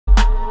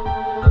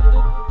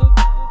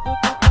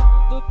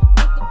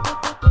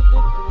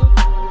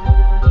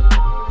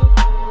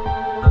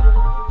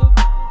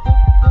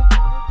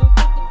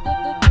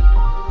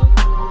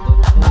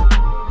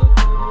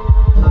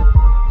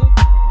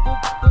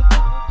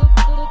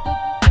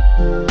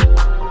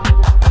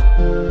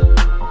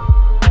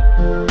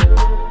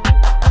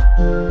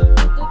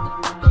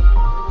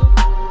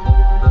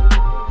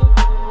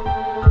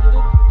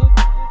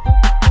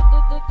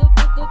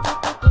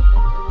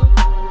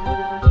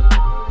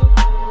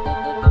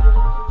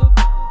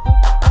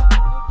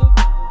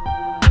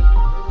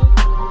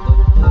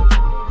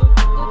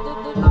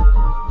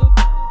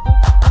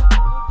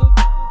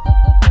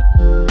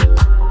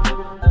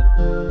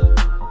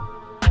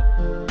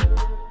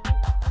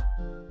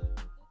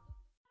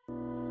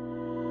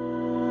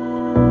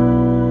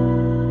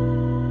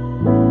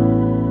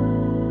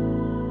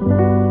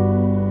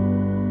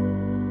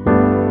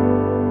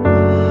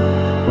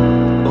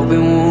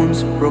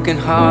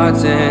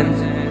hearts, and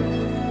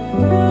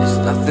there's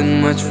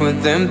nothing much for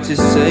them to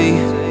say.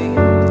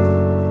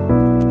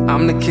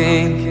 I'm the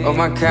king of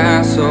my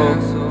castle,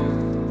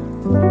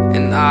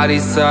 and I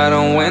decide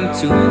on when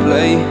to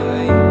play.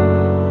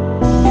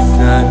 It's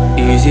not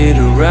easy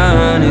to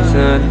run, it's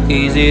not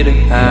easy to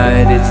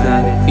hide, it's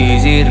not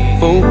easy to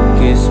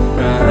focus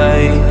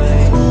right.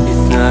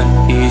 It's not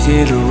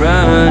easy to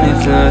run,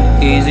 it's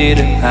not easy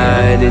to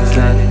hide, it's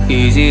not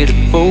easy to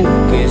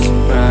focus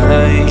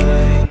right.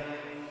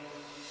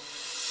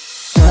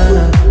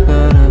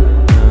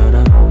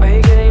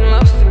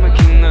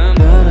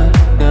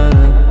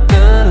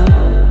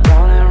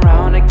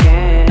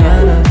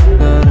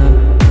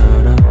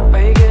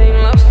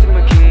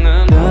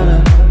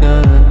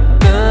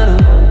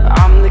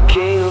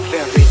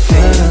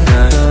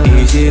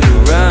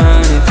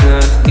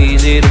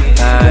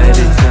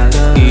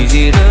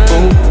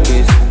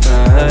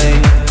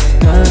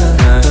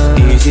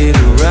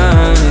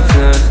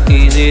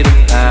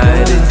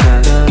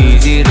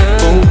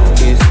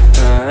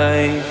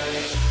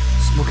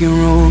 Smoking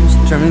rooms,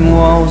 turning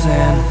walls,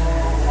 and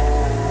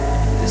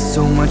there's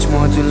so much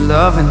more to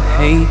love and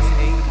hate.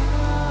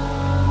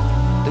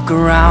 Look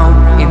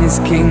around in his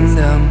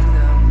kingdom,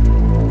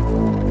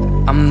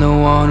 I'm the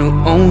one who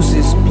owns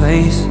this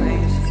place.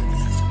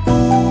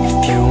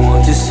 If you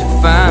want to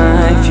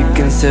survive, you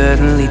can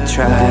certainly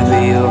try,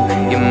 but you're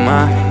in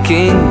my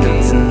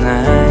kingdom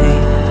tonight.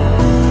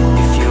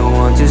 If you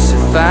want to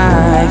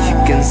survive, you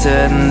can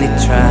certainly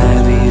try,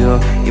 but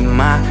you're in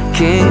my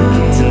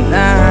kingdom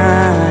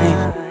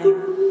tonight.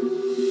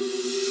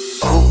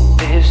 Oh,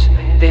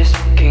 this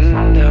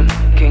kingdom,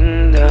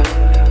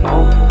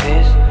 oh,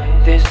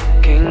 this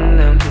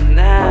kingdom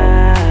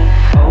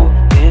tonight. Oh,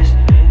 this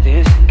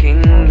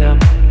kingdom,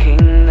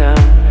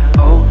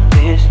 oh,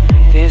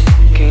 this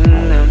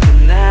kingdom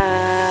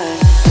tonight.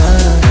 It's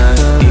not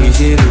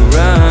easy to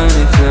run,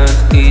 it's not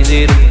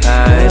easy to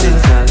hide,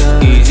 it's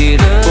not easy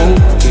to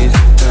focus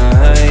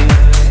right.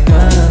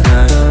 It's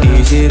not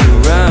easy to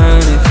run,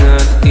 it's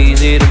not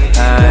easy to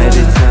hide,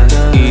 it's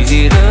not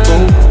easy to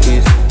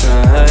focus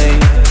right.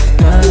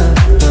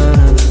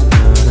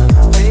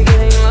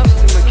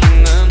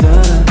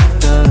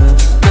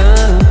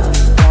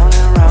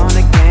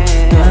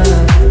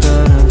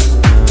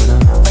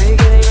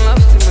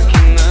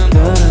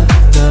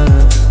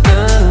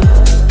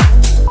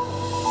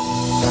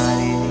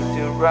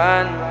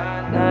 Run,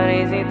 not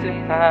easy to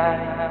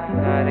hide,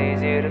 not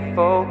easy to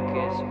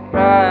focus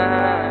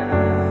right.